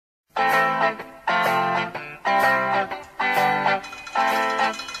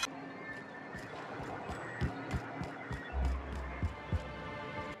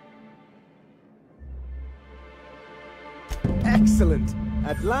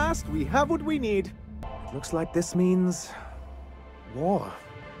At last, we have what we need. It looks like this means war.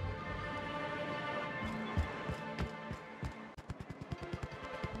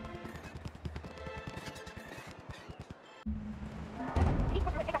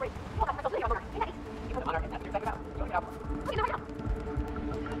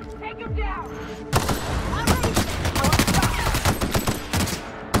 Take him down!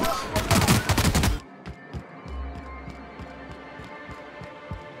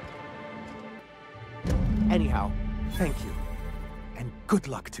 Anyhow, thank you. And good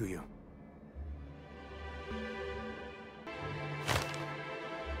luck to you.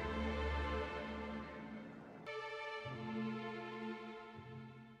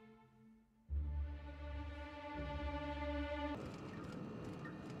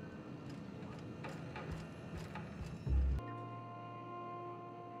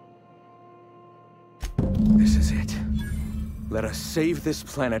 This is it. Let us save this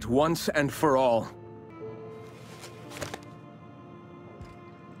planet once and for all.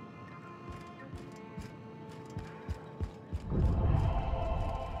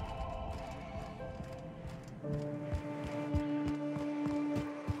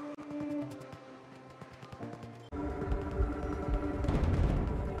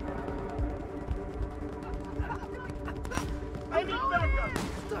 I need backup!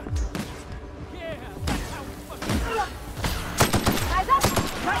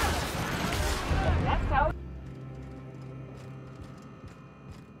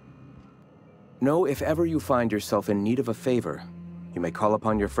 Know if ever you find yourself in need of a favor, you may call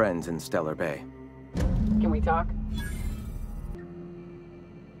upon your friends in Stellar Bay. Can we talk?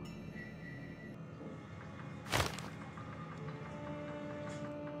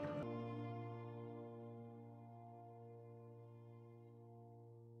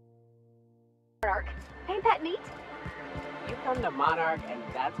 Monarch. Ain't that neat? You come to Monarch and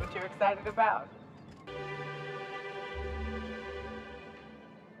that's what you're excited about?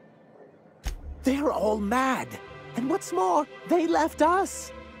 They're all mad. And what's more, they left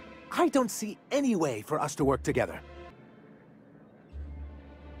us. I don't see any way for us to work together.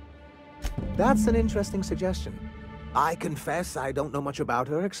 That's an interesting suggestion. I confess I don't know much about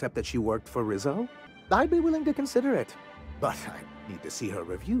her except that she worked for Rizzo. I'd be willing to consider it, but I need to see her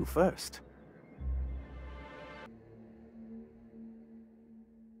review first.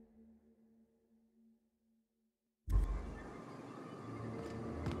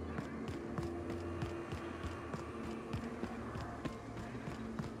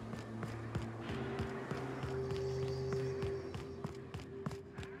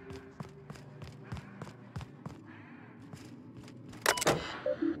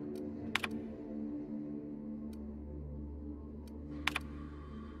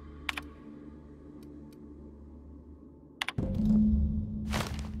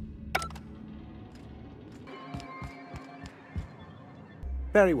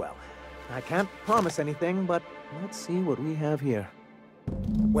 Very well. I can't promise anything, but let's see what we have here.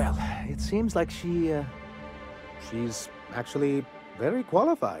 Well, it seems like she's actually very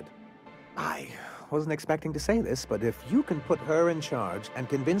qualified. I wasn't expecting to say this, but if you can put her in charge and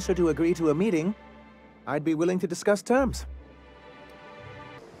convince her to agree to a meeting, I'd be willing to discuss terms.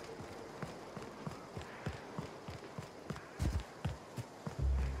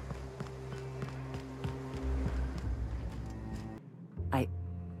 I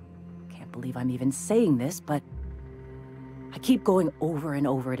can't believe I'm even saying this, but I keep going over and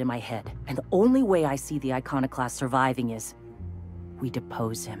over it in my head, and the only way I see the Iconoclast surviving is we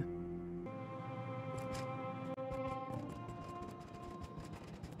depose him.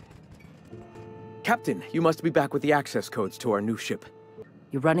 Captain, you must be back with the access codes to our new ship.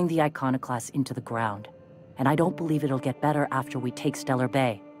 You're running the Iconoclast into the ground, and I don't believe it'll get better after we take Stellar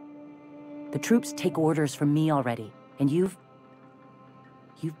Bay. The troops take orders from me already, and you've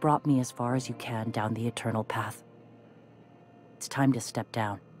brought me as far as you can down the eternal path. It's time to step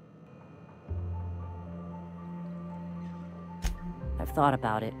down. I've thought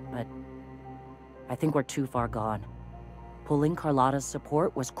about it, but I think we're too far gone. Pulling Carlotta's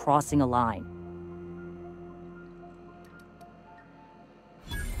support was crossing a line.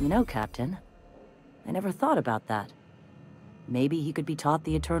 You know, Captain, I never thought about that. Maybe he could be taught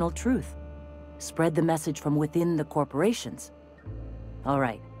the eternal truth. Spread the message from within the corporations. All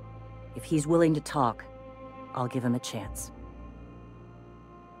right. If he's willing to talk, I'll give him a chance.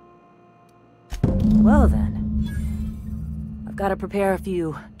 Well then. I've got to prepare a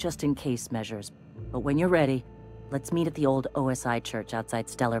few just-in-case measures. But when you're ready, let's meet at the old OSI church outside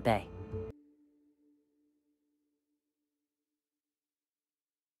Stellar Bay.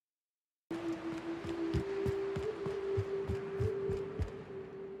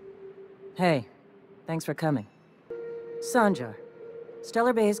 Hey, thanks for coming. Sanjar,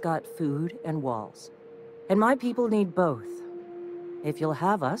 Stellar Bay's got food and walls. And my people need both. If you'll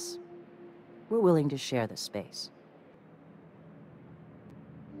have us, we're willing to share the space.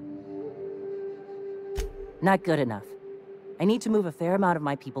 Not good enough. I need to move a fair amount of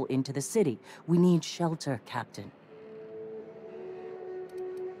my people into the city. We need shelter, Captain.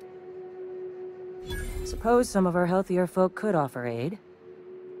 Suppose some of our healthier folk could offer aid.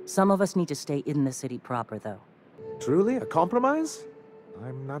 Some of us need to stay in the city proper, though. Truly a compromise?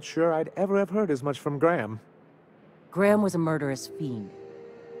 I'm not sure I'd ever have heard as much from Graham. Graham was a murderous fiend,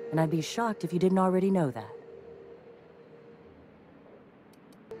 and I'd be shocked if you didn't already know that.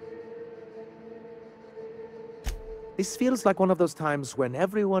 This feels like one of those times when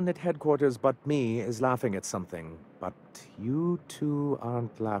everyone at headquarters but me is laughing at something, but you two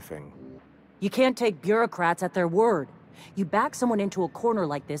aren't laughing. You can't take bureaucrats at their word. You back someone into a corner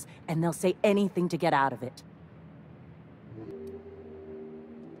like this, and they'll say anything to get out of it.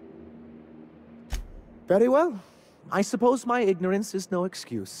 Very well. I suppose my ignorance is no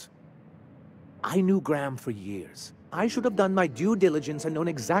excuse. I knew Graham for years. I should have done my due diligence and known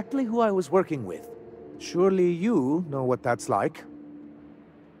exactly who I was working with. Surely you know what that's like.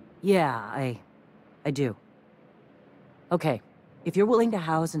 Yeah, I do. Okay, if you're willing to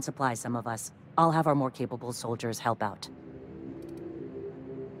house and supply some of us, I'll have our more capable soldiers help out.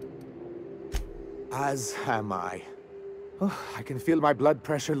 As am I. Oh, I can feel my blood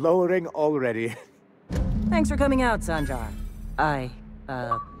pressure lowering already. Thanks for coming out, Sanjar. I,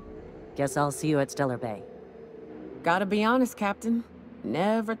 guess I'll see you at Stellar Bay. Gotta be honest, Captain.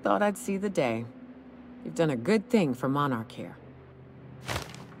 Never thought I'd see the day. You've done a good thing for Monarch here.